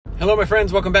Hello, my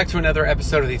friends. Welcome back to another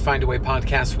episode of the Find a Way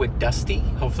podcast with Dusty.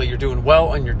 Hopefully you're doing well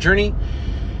on your journey.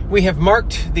 We have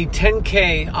marked the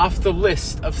 10K off the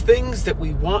list of things that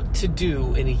we want to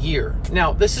do in a year.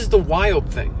 Now, this is the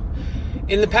wild thing.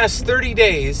 In the past 30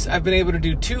 days, I've been able to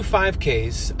do 2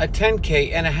 5Ks, a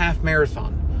 10K, and a half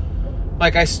marathon.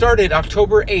 Like, I started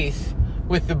October 8th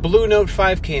with the Blue Note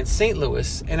 5K in St.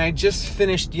 Louis, and I just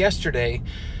finished yesterday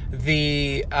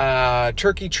the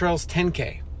Turkey Trails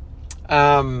 10K.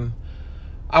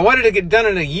 I wanted to get done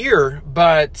in a year,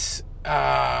 but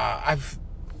I'm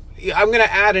going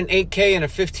to add an 8K and a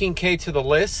 15K to the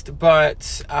list,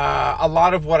 but a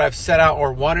lot of what I've set out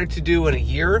or wanted to do in a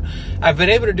year, I've been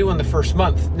able to do in the first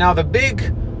month. Now, the big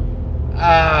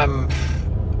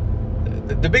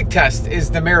test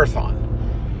is the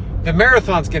marathon. The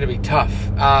marathon's going to be tough.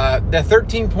 The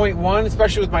 13.1,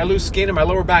 especially with my loose skin and my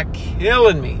lower back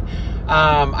killing me.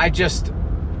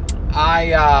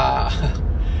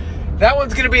 That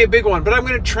one's going to be a big one, but I'm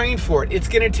going to train for it. It's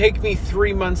going to take me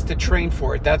 3 months to train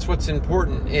for it. That's what's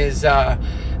important is,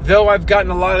 though I've gotten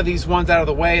a lot of these ones out of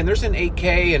the way, and there's an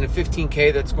 8K and a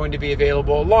 15K that's going to be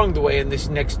available along the way in this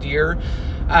next year.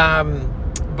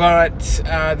 But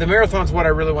the marathon's what I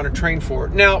really want to train for.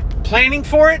 Now, planning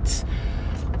for it,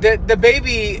 the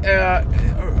baby,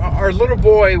 our little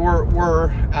boy,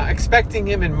 we're expecting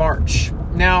him in March.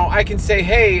 Now, I can say,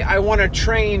 hey, I want to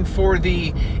train for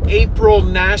the April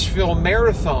Nashville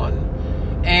Marathon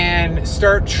and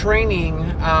start training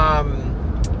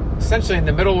essentially in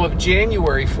the middle of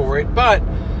January for it. But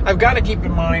I've got to keep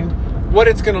in mind what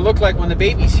it's going to look like when the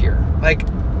baby's here. Like,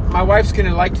 my wife's going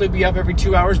to likely be up every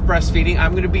 2 hours breastfeeding.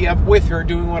 I'm going to be up with her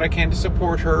doing what I can to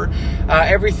support her.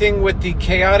 Everything with the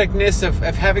chaoticness of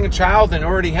having a child and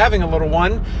already having a little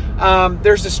one,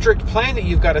 there's a strict plan that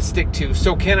you've got to stick to.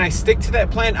 So can I stick to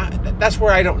that plan? That's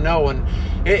where I don't know, and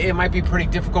it might be pretty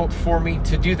difficult for me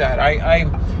to do that. I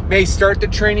may start the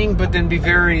training, but then be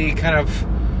very kind of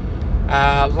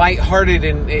lighthearted,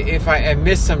 and if I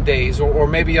miss some days, or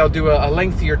maybe I'll do a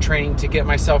lengthier training to get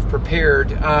myself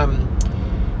prepared.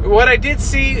 What I did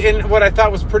see and what I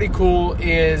thought was pretty cool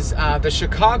is the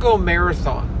Chicago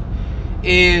Marathon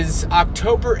is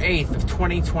October 8th of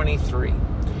 2023.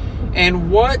 And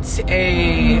what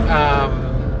a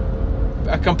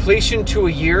completion to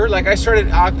a year. Like, I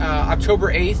started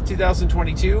October 8th,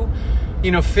 2022,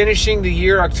 finishing the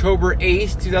year October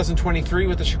 8th, 2023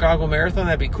 with the Chicago Marathon.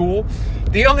 That'd be cool.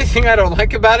 The only thing I don't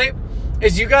like about it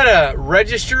is you got to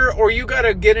register or you got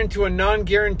to get into a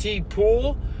non-guaranteed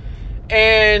pool.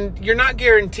 And you're not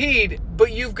guaranteed,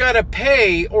 but you've got to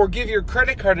pay or give your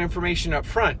credit card information up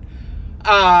front.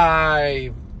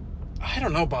 I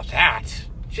don't know about that.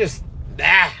 Just,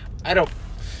 I don't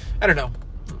know.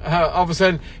 All of a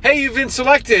sudden, hey, you've been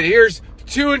selected. Here's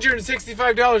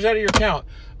 $265 out of your account.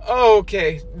 Oh,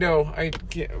 okay. No, I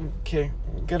can't. Okay.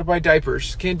 Got to buy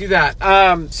diapers. Can't do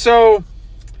that. So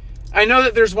I know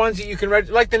that there's ones that you can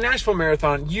like the Nashville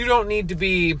Marathon. You don't need to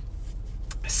be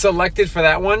selected for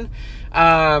that one.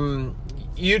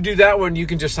 You do that one, you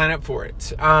can just sign up for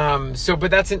it. But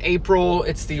that's in April.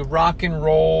 It's the Rock and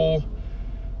Roll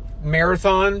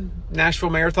Marathon, Nashville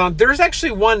Marathon. There's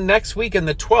actually one next week on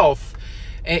the 12th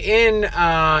in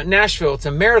Nashville. It's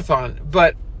a marathon,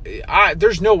 but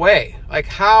there's no way. Like,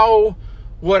 how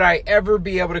would I ever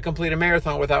be able to complete a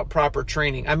marathon without proper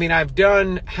training? I mean, I've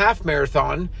done half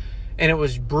marathon and it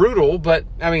was brutal, but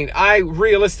I mean, I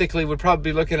realistically would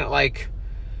probably be looking at like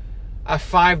a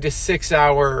 5 to 6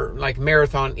 hour like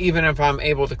marathon, even if I'm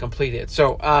able to complete it.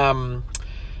 So,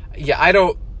 I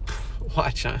don't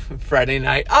watch on Friday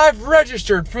night. I've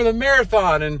registered for the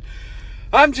marathon and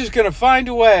I'm just going to find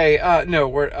a way. No.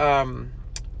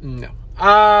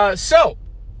 So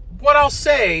what I'll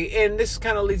say, and this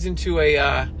kind of leads into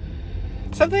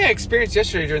something I experienced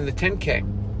yesterday during the 10K.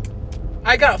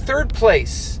 I got third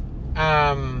place,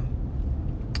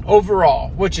 overall,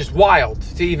 which is wild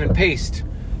to even pace.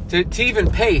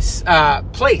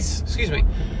 Place,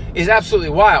 is absolutely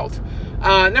wild.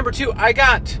 Number 2, I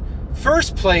got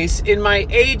first place in my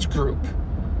age group,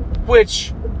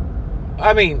 which,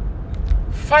 I mean,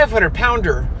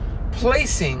 500-pounder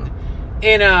placing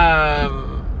in a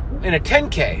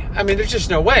 10K. I mean, there's just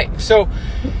no way. So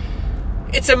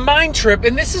it's a mind trip,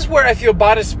 and this is where I feel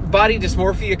body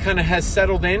dysmorphia kind of has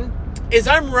settled in, is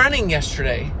I'm running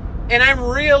yesterday. And I'm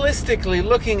realistically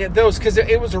looking at those because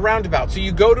it was a roundabout. So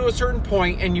you go to a certain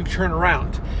point and you turn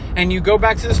around. And you go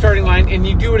back to the starting line and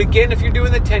you do it again if you're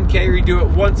doing the 10K, or you do it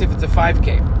once if it's a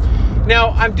 5K.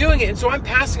 Now, I'm doing it, and so I'm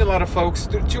passing a lot of folks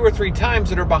 2 or 3 times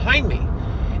that are behind me.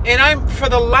 And I'm, for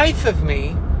the life of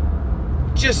me,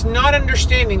 just not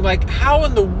understanding, like, how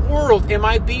in the world am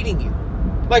I beating you?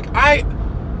 Like,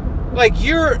 like,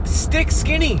 you're stick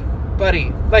skinny,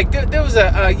 buddy. Like, there was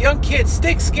a young kid,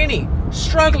 stick skinny,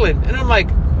 struggling. And I'm like,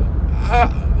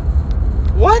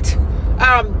 what?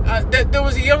 There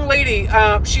was a young lady,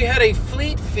 she had a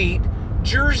Fleet Feet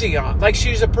jersey on, like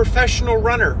she's a professional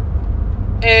runner.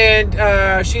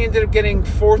 And she ended up getting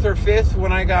 4th or 5th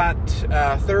when I got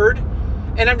 3rd.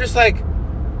 And I'm just like,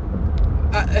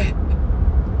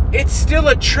 it's still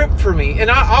a trip for me.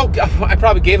 And I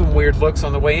probably gave him weird looks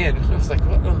on the way in. I was like,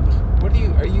 what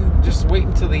are you just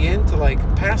waiting till the end to like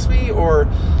pass me? Or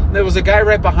there was a guy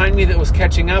right behind me that was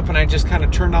catching up, and I just kind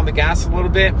of turned on the gas a little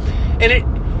bit. And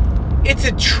it's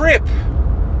a trip.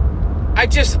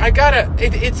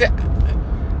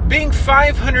 Being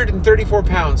 534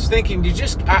 pounds, thinking you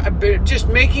just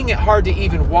making it hard to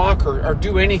even walk or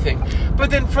do anything. But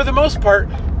then for the most part,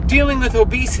 dealing with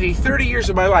obesity 30 years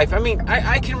of my life. I mean,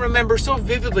 I can remember so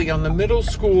vividly on the middle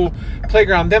school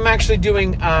playground, them actually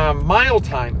doing mile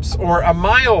times or a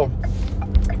mile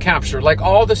capture. Like,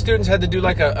 all the students had to do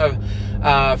like a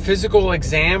physical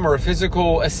exam or a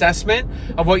physical assessment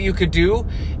of what you could do.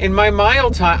 In my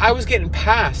mile time, I was getting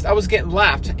passed. I was getting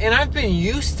lapped. And I've been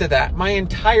used to that my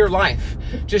entire life.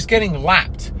 Just getting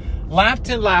lapped. Lapped.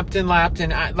 And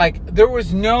there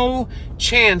was no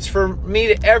chance for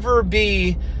me to ever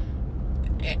be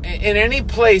in any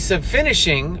place of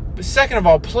finishing, second of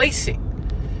all, placing.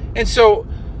 And so,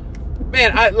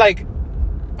 man, I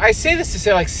say this to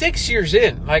say, like, 6 years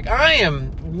in, like, I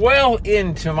am well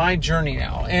into my journey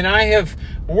now, and I have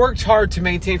worked hard to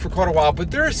maintain for quite a while, but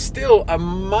there's still a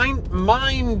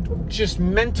just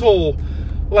mental,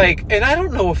 like, and I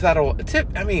don't know if that'll tip.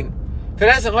 I mean, if it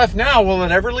hasn't left now, will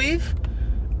it ever leave?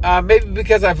 Maybe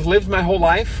because I've lived my whole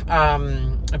life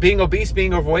being obese,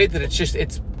 being overweight, that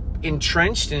it's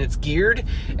entrenched and it's geared,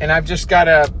 and I've just got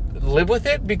to live with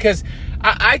it, because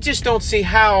I just don't see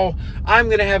how I'm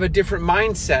going to have a different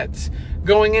mindset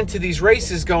going into these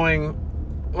races, going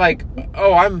like,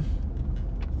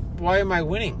 why am I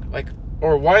winning? Like,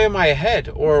 or why am I ahead?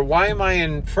 Or why am I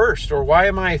in first? Or why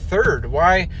am I third?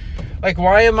 Why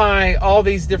am I all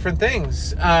these different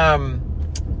things?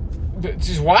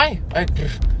 Just why? I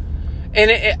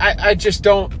just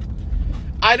don't.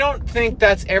 I don't think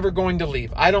that's ever going to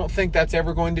leave. I don't think that's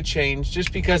ever going to change,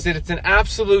 just because it's an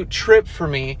absolute trip for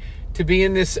me to be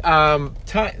in this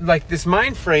this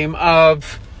mind frame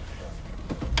of,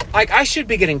 like, I should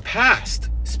be getting passed,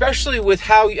 especially with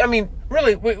how, I mean,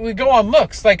 really, we go on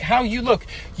looks, like how you look.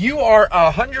 You are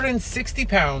 160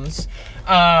 pounds.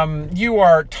 You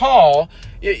are tall.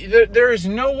 There is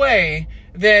no way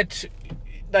that,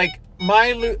 like,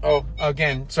 we're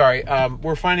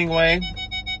finding a way.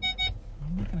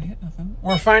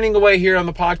 We're finding a way here on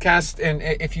the podcast, and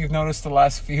if you've noticed the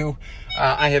last few,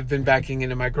 I have been backing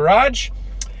into my garage,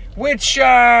 which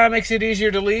makes it easier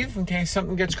to leave in case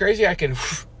something gets crazy. I can.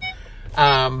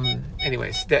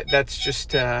 Anyways, that's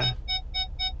just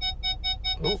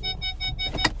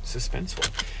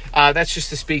suspenseful. That's just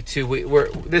to speak to.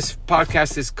 This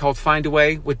podcast is called Find a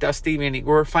Way with Dusty, meaning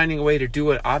we're finding a way to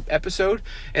do an episode,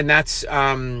 and that's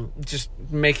just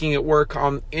making it work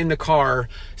in the car,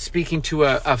 speaking to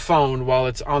a phone while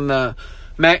it's on the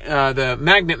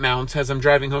magnet mount as I'm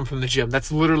driving home from the gym.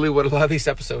 That's literally what a lot of these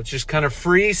episodes, just kind of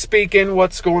free speaking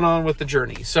what's going on with the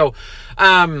journey. So,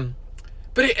 but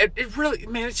it really,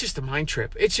 man, it's just a mind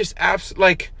trip. It's just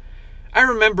like, I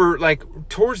remember, like,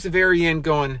 towards the very end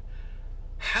going,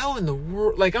 how in the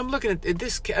world, like, I'm looking at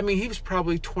this, I mean, he was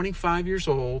probably 25 years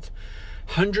old,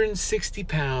 160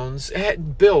 pounds,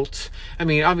 built. I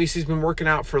mean, obviously he's been working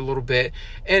out for a little bit,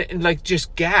 and like,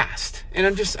 just gassed. And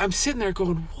I'm sitting there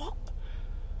going, what?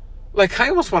 Like, I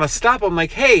almost want to stop. I'm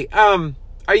like, hey,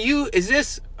 is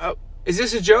this a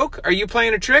joke? Are you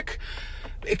playing a trick?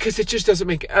 Because it just doesn't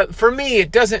make, for me,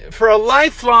 it doesn't, for a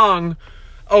lifelong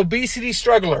obesity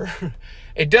struggler,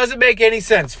 it doesn't make any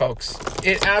sense, folks.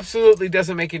 It absolutely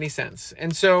doesn't make any sense.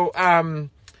 And so,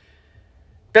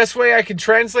 best way I can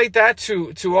translate that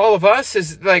to all of us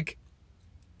is, like,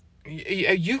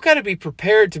 you've got to be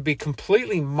prepared to be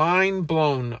completely mind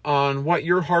blown on what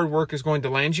your hard work is going to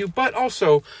land you. But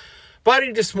also,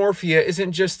 body dysmorphia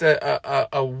isn't just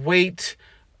a weight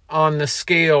on the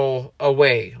scale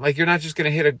away. Like, you're not just going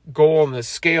to hit a goal on the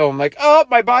scale and like, oh,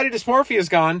 my body dysmorphia is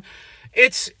gone.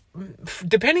 It's,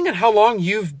 depending on how long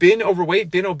you've been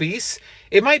overweight, been obese,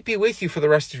 it might be with you for the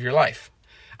rest of your life.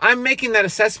 I'm making that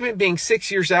assessment being 6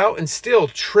 years out and still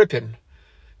tripping.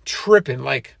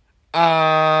 Like,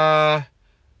 why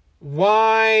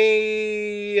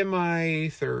am I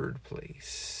third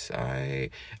place?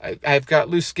 I've got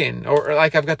loose skin, or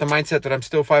like, I've got the mindset that I'm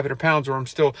still 500 pounds, or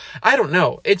I don't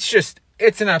know. It's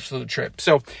an absolute trip.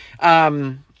 So,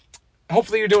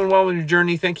 hopefully you're doing well in your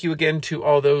journey. Thank you again to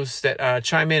all those that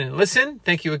chime in and listen.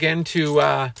 Thank you again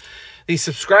to the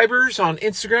subscribers on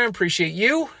Instagram. Appreciate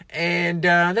you. And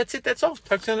that's it. That's all.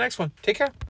 Talk to you in the next one. Take care.